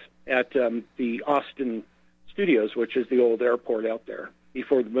Alex at the Austin Studios, which is the old airport out there,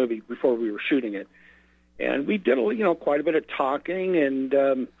 before we were shooting it. And we did, quite a bit of talking,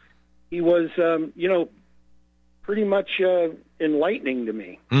 and he was, pretty much enlightening to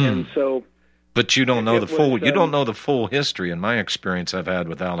me. And so... But you don't know you don't know the full history. In my experience I've had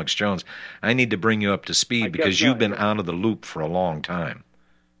with Alex Jones, I need to bring you up to speed because you've been out of the loop for a long time.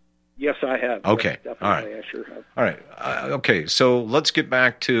 Yes, I have. Okay. Yes, definitely. All right. I sure have. All right. Okay. So let's get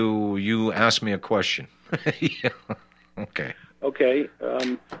back to you asked me a question. Yeah. Okay. Okay.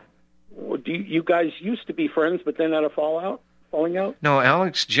 Do you guys used to be friends, but then had a falling out? No,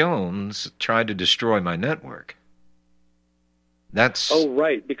 Alex Jones tried to destroy my network. That's... Oh,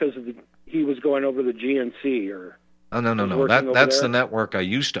 right, because he was going over the GNC or... Oh, no. That's the network I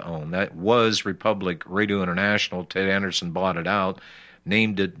used to own. That was Republic Radio International. Ted Anderson bought it out,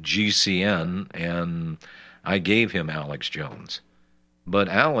 named it GCN, and I gave him Alex Jones. But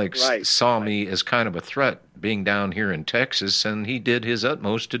Alex saw me as kind of a threat being down here in Texas, and he did his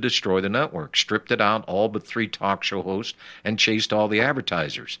utmost to destroy the network, stripped it out, all but 3 talk show hosts, and chased all the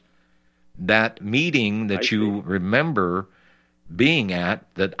advertisers. That meeting that you remember being at,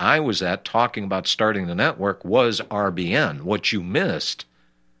 that I was at, talking about starting the network, was RBN. What you missed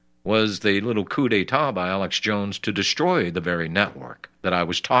was the little coup d'etat by Alex Jones to destroy the very network that I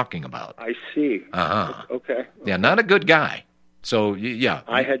was talking about. I see. Uh-huh. Okay. Yeah, not a good guy. So, yeah.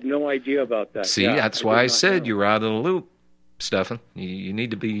 I had no idea about that. See, that's why I said you were out of the loop, Stefan. You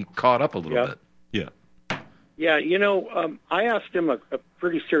need to be caught up a little bit. Yeah. Yeah, I asked him a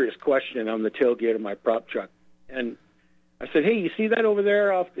pretty serious question on the tailgate of my prop truck. And I said, hey, you see that over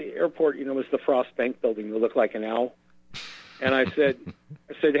there off the airport? You know, it's the Frost Bank building that looked like an owl. And I said,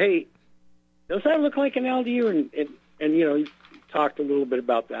 hey, does that look like an owl to you? And you know, he talked a little bit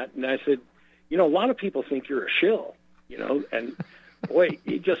about that. And I said, you know, a lot of people think you're a shill, you know. And boy,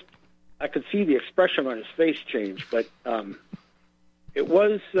 I could see the expression on his face change. But it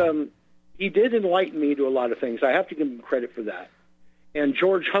was, he did enlighten me to a lot of things. I have to give him credit for that. And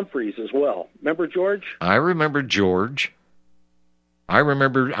George Humphreys as well. Remember George? I remember George. I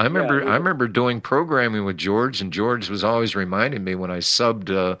remember doing programming with George, and George was always reminding me when I subbed.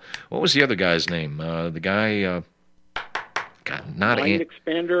 What was the other guy's name? The guy, not Mind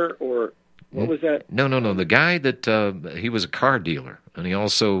Expander, or what was that? No. The guy that he was a car dealer, and he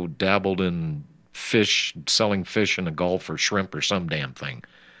also dabbled in fish, selling fish in the Gulf or shrimp or some damn thing.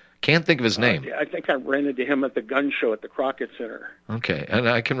 Can't think of his name. I think I ran into him at the gun show at the Crockett Center. Okay, and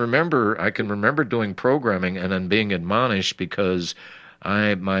I can remember doing programming and then being admonished because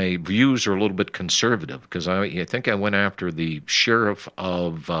my views are a little bit conservative, because I think I went after the sheriff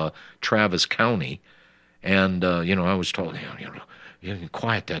of Travis County, and I was told, you can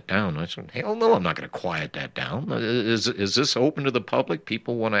quiet that down. I said, hell no, I'm not going to quiet that down. Is this open to the public?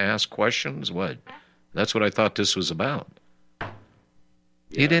 People want to ask questions. What? That's what I thought this was about.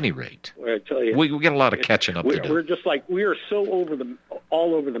 Yeah. At any rate, well, I tell you, we get a lot of catching up to do. We're just like, we are so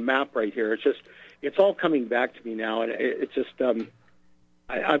all over the map right here. It's all coming back to me now, and it's just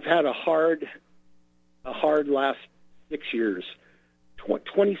I've had a hard last 6 years,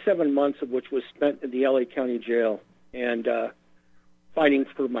 27 months of which was spent in the LA County Jail and fighting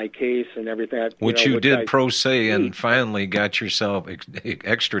for my case and everything. Which you did pro se and finally got yourself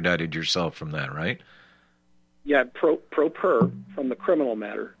extradited yourself from that, right? Yeah, pro per from the criminal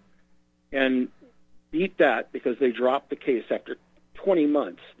matter, and beat that because they dropped the case after 20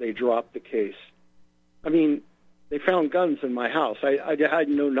 months. They dropped the case. I mean, they found guns in my house. I had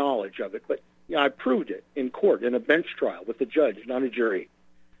no knowledge of it, but I proved it in court in a bench trial with the judge, not a jury.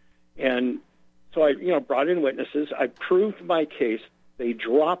 And so I brought in witnesses. I proved my case. They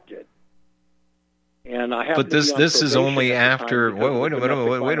dropped it, and I have. But this is only after. Wait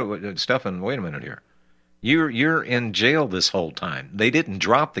a minute, Stefan. Wait a minute here. You're in jail this whole time. They didn't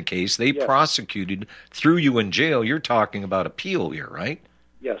drop the case. They prosecuted, threw you in jail. You're talking about appeal here, right?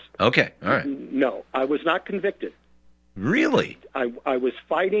 Yes. Okay, all right. No, I was not convicted. Really? I was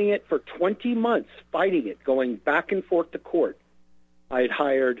fighting it for 20 months, going back and forth to court. I had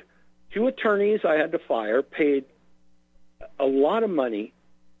hired 2 attorneys I had to fire, paid a lot of money,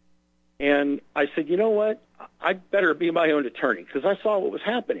 and I said, you know what? I better be my own attorney, because I saw what was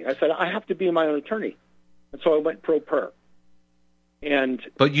happening. I said, I have to be my own attorney. And so I went pro per.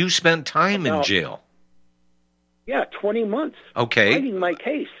 But you spent time in jail. Yeah, 20 months. Okay. Fighting my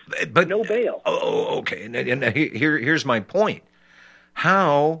case. But no bail. Oh, okay. And here's my point.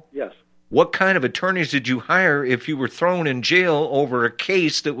 How? Yes. What kind of attorneys did you hire if you were thrown in jail over a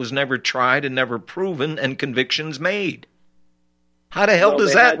case that was never tried and never proven and convictions made? How the hell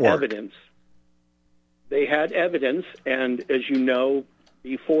does that work? Evidence. They had evidence, and as you know,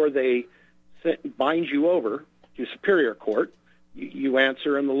 before they bind you over to Superior Court, you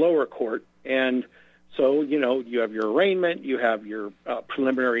answer in the lower court, and so you have your arraignment, you have your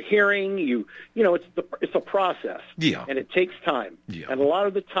preliminary hearing, it's a process, and it takes time, and a lot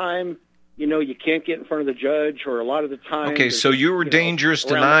of the time, you can't get in front of the judge, or a lot of the time. Okay, so you were dangerous,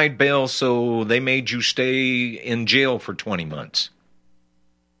 denied bail, so they made you stay in jail for 20 months.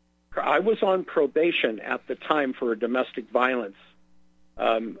 I was on probation at the time for domestic violence.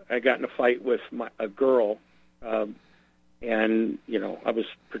 I got in a fight with a girl, and I was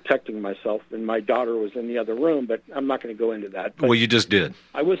protecting myself, and my daughter was in the other room, but I'm not going to go into that. But well, you just did.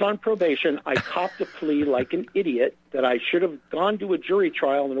 I was on probation. I copped a plea like an idiot that I should have gone to a jury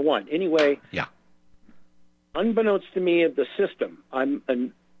trial and won. Anyway, unbeknownst to me of the system, I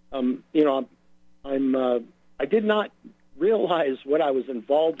did not realize what I was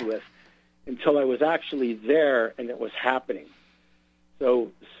involved with until I was actually there and it was happening.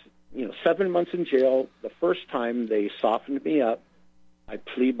 So, 7 months in jail. The first time they softened me up. I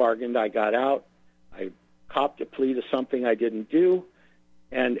plea bargained. I got out. I copped a plea to something I didn't do.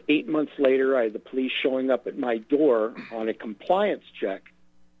 And 8 months later, I had the police showing up at my door on a compliance check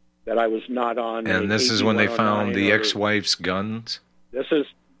that I was not on. And this is when they found the ex-wife's guns? This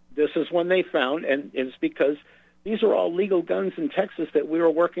is when they found, and it's because these are all legal guns in Texas that we were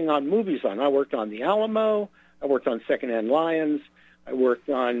working on movies on. I worked on The Alamo. I worked on Secondhand Lions. I worked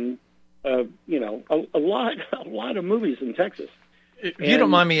on, a lot of movies in Texas. If you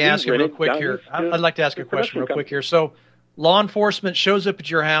don't mind me asking real quick here, I'd like to ask a question real quick here. So law enforcement shows up at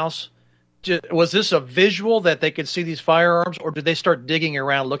your house. was this a visual that they could see these firearms, or did they start digging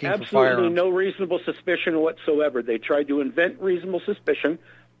around looking for firearms? Absolutely no reasonable suspicion whatsoever. They tried to invent reasonable suspicion,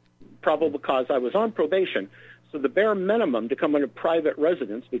 probably because I was on probation. So the bare minimum to come into private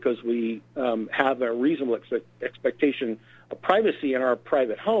residence, because we have a reasonable expectation of privacy in our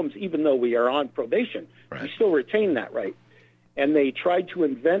private homes, even though we are on probation, we still retain that right. And they tried to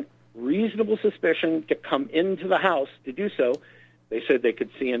invent reasonable suspicion to come into the house to do so. They said they could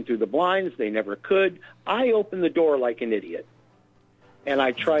see in through the blinds. They never could. I opened the door like an idiot. And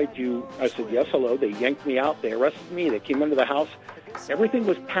I said, yes, hello. They yanked me out. They arrested me. They came into the house. Everything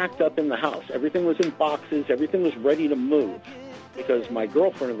was packed up in the house. Everything was in boxes. Everything was ready to move because my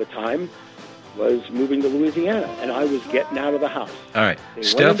girlfriend at the time was moving to Louisiana, and I was getting out of the house. All right. They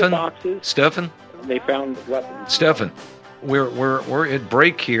Stefan, went into boxes, Stefan, and they found weapons. Stefan, we're at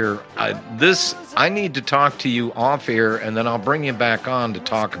break here. I need to talk to you off air, and then I'll bring you back on to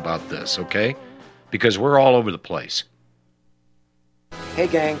talk about this, okay? Because we're all over the place. Hey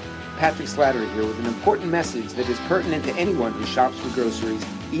gang, Patrick Slattery here with an important message that is pertinent to anyone who shops for groceries,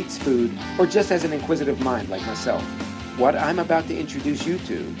 eats food, or just has an inquisitive mind like myself. What I'm about to introduce you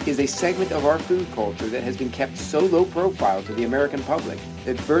to is a segment of our food culture that has been kept so low profile to the American public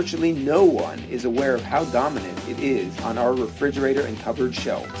that virtually no one is aware of how dominant it is on our refrigerator and cupboard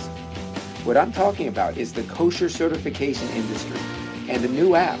shelves. What I'm talking about is the kosher certification industry and a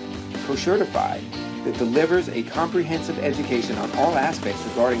new app, Koshertified, that delivers a comprehensive education on all aspects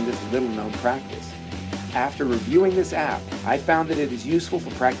regarding this little-known practice. After reviewing this app, I found that it is useful for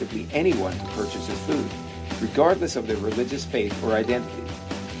practically anyone who purchases food, regardless of their religious faith or identity.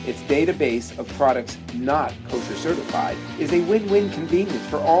 Its database of products not kosher certified is a win-win convenience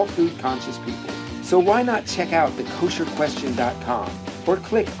for all food-conscious people. So why not check out thekosherquestion.com or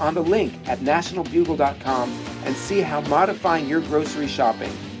click on the link at nationalbugle.com and see how modifying your grocery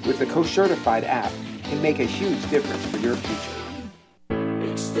shopping with the Koshertified app can make a huge difference for your future.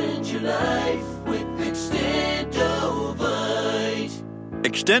 Extend your life with Extendovite.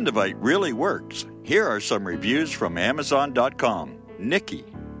 Extendovite really works. Here are some reviews from Amazon.com. Nikki,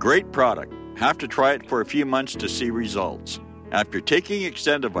 great product. Have to try it for a few months to see results. After taking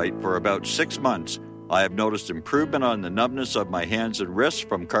Extendovite for about 6 months, I have noticed improvement on the numbness of my hands and wrists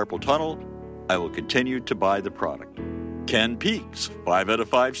from carpal tunnel. I will continue to buy the product. Ken Peaks, 5 out of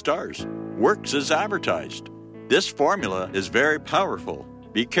 5 stars. Works as advertised. This formula is very powerful.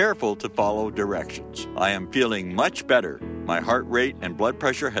 Be careful to follow directions. I am feeling much better. My heart rate and blood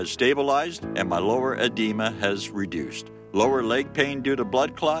pressure has stabilized and my lower edema has reduced. Lower leg pain due to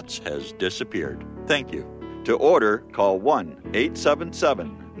blood clots has disappeared. Thank you. To order, call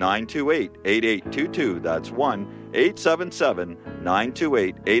 1-877-928-8822. That's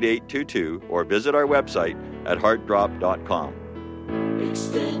 1-877-928-8822 or visit our website at heartdrop.com.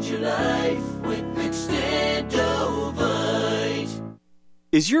 Extend your life with Extendovite.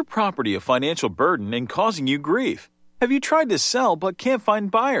 Is your property a financial burden and causing you grief? Have you tried to sell but can't find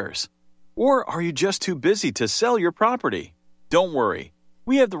buyers? Or are you just too busy to sell your property? Don't worry.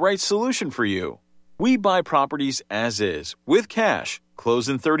 We have the right solution for you. We buy properties as is, with cash, close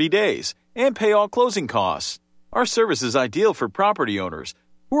in 30 days, and pay all closing costs. Our service is ideal for property owners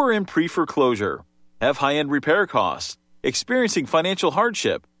who are in pre-foreclosure, have high-end repair costs, experiencing financial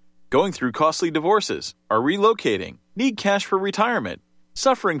hardship, going through costly divorces, are relocating, need cash for retirement,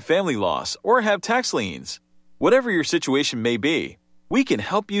 suffering family loss, or have tax liens. Whatever your situation may be, we can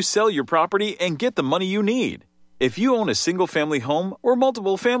help you sell your property and get the money you need. If you own a single-family home or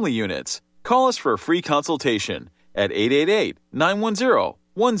multiple family units, call us for a free consultation at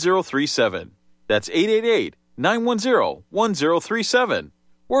 888-910-1037. That's 888-910-1037.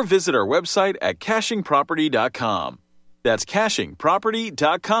 Or visit our website at cachingproperty.com. That's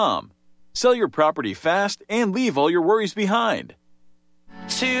cachingproperty.com. Sell your property fast and leave all your worries behind.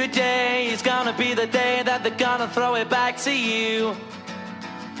 Today is gonna be the day that they're gonna throw it back to you.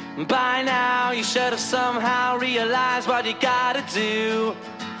 By now you should have somehow realized what you gotta do.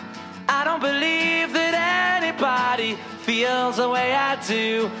 I don't believe that anybody feels the way I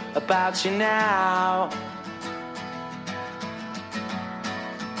do about you now.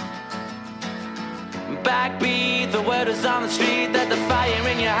 Backbeat, the word is on the street that the fire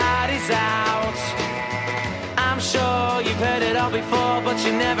in your heart is out. I'm sure you've heard it all before, but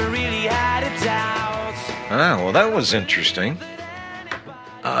you never really had a doubt. Ah, well, that was interesting.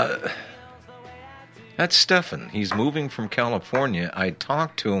 That's Stefan. He's moving from California. I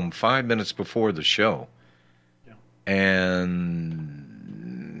talked to him 5 minutes before the show. Yeah.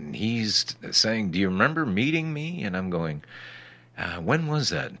 And he's saying, do you remember meeting me? And I'm going, when was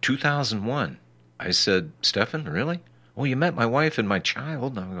that? 2001. I said, Stefan, really? Oh, you met my wife and my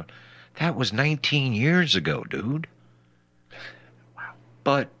child? And I'm going, That was 19 years ago, dude. Wow.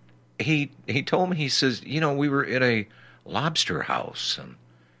 But he told me, he says, you know, we were at a lobster house, and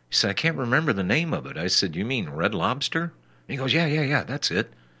he said, I can't remember the name of it. I said, you mean Red Lobster? And he goes, yeah, that's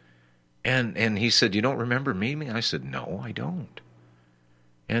it. And he said, you don't remember meeting me? I said, no, I don't.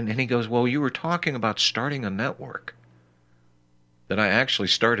 And he goes, well, you were talking about starting a network that I actually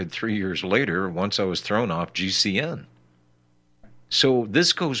started 3 years later once I was thrown off GCN. So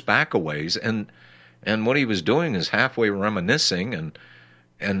this goes back a ways, and what he was doing is halfway reminiscing,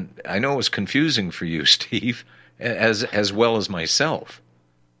 and I know it was confusing for you, Steve, as well as myself.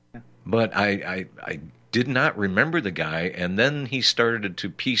 But I did not remember the guy, and then he started to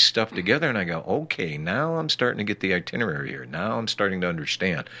piece stuff together, and I go, okay, now I'm starting to get the itinerary here. Now I'm starting to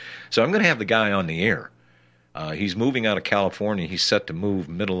understand. So I'm going to have the guy on the air. He's moving out of California. He's set to move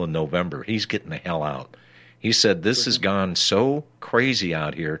middle of November. He's getting the hell out. He said, this has gone so crazy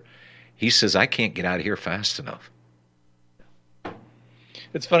out here. He says, I can't get out of here fast enough.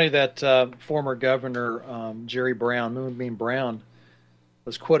 It's funny that former Governor Jerry Brown, Moonbeam Brown,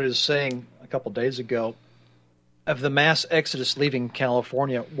 was quoted as saying a couple days ago, of the mass exodus leaving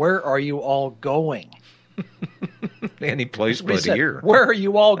California, where are you all going? Any place but here. Where are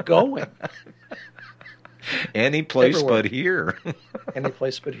you all going? Any place Everywhere. but here. Any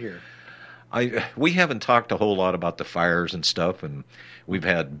place but here. We haven't talked a whole lot about the fires and stuff, and we've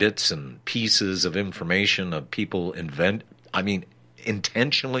had bits and pieces of information of people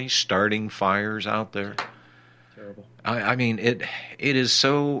intentionally starting fires out there. Terrible. I mean, it is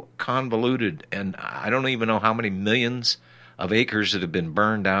so convoluted, and I don't even know how many millions of acres that have been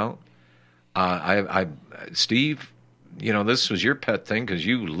burned out. Steve, you know, this was your pet thing because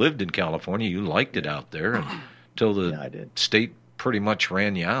you lived in California. You liked it out there until the state pretty much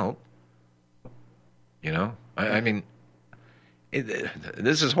ran you out. You know, I mean,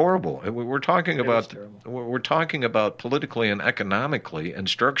 this is horrible. We're talking about politically and economically and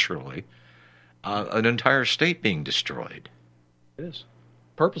structurally an entire state being destroyed. It is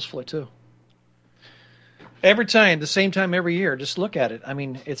purposefully too. Every time, the same time every year. Just look at it. I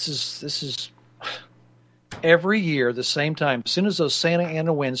mean, this is every year the same time. As soon as those Santa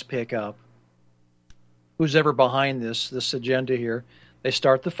Ana winds pick up, who's ever behind this agenda here? They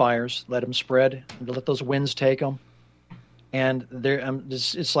start the fires, let them spread, and let those winds take them, and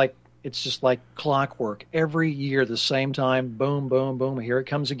it's just like clockwork. Every year, the same time, boom, boom, boom. Here it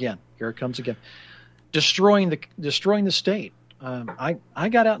comes again. Here it comes again, destroying the state. I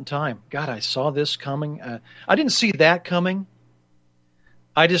got out in time. God, I saw this coming. I didn't see that coming.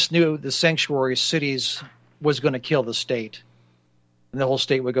 I just knew the sanctuary cities was going to kill the state, and the whole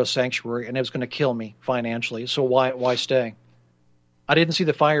state would go sanctuary, and it was going to kill me financially. So why stay? I didn't see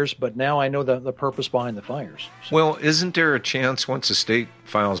the fires, but now I know the purpose behind the fires. So. Well, isn't there a chance once a state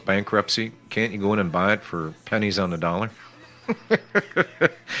files bankruptcy, can't you go in and buy it for pennies on the dollar?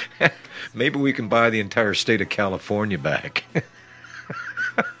 Maybe we can buy the entire state of California back.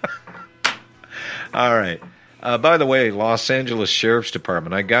 All right. By the way, Los Angeles Sheriff's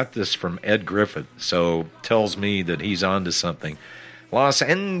Department, I got this from Ed Griffith, so tells me that he's onto something. Los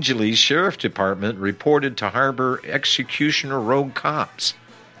Angeles Sheriff Department reported to harbor executioner rogue cops.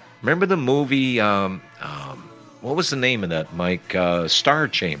 Remember the movie, what was the name of that, Mike? Star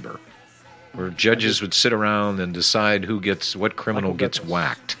Chamber, where judges would sit around and decide what criminal gets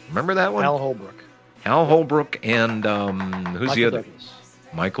whacked. Remember that one? Hal Holbrook. Hal Holbrook and who's the other? Douglas.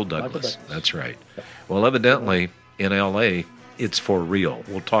 Michael Douglas. That's right. Well, evidently, in L.A., it's for real.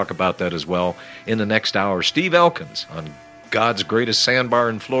 We'll talk about that as well in the next hour. Steve Elkins on God's greatest sandbar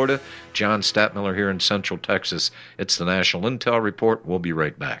in Florida. John Stadtmiller here in Central Texas. It's the National Intel Report. We'll be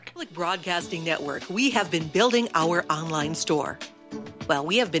right back. Public Broadcasting Network, we have been building our online store. Well,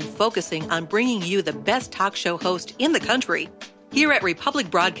 we have been focusing on bringing you the best talk show host in the country. Here at Republic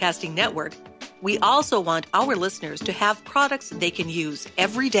Broadcasting Network, we also want our listeners to have products they can use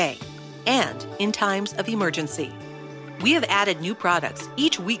every day and in times of emergency. We have added new products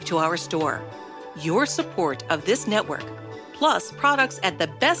each week to our store. Your support of this network, plus products at the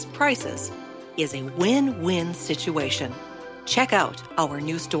best prices, is a win-win situation. Check out our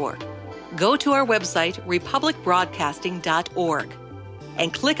new store. Go to our website, republicbroadcasting.org,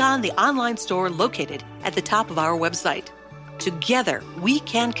 and click on the online store located at the top of our website. Together, we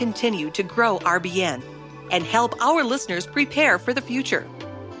can continue to grow RBN and help our listeners prepare for the future.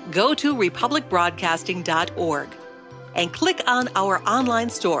 Go to republicbroadcasting.org and click on our online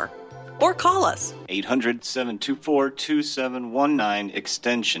store or call us. 800-724-2719,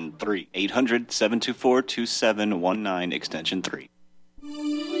 extension 3. 800-724-2719, extension 3.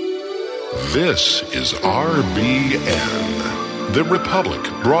 This is RBN, The Republic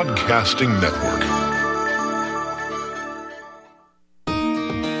Broadcasting Network.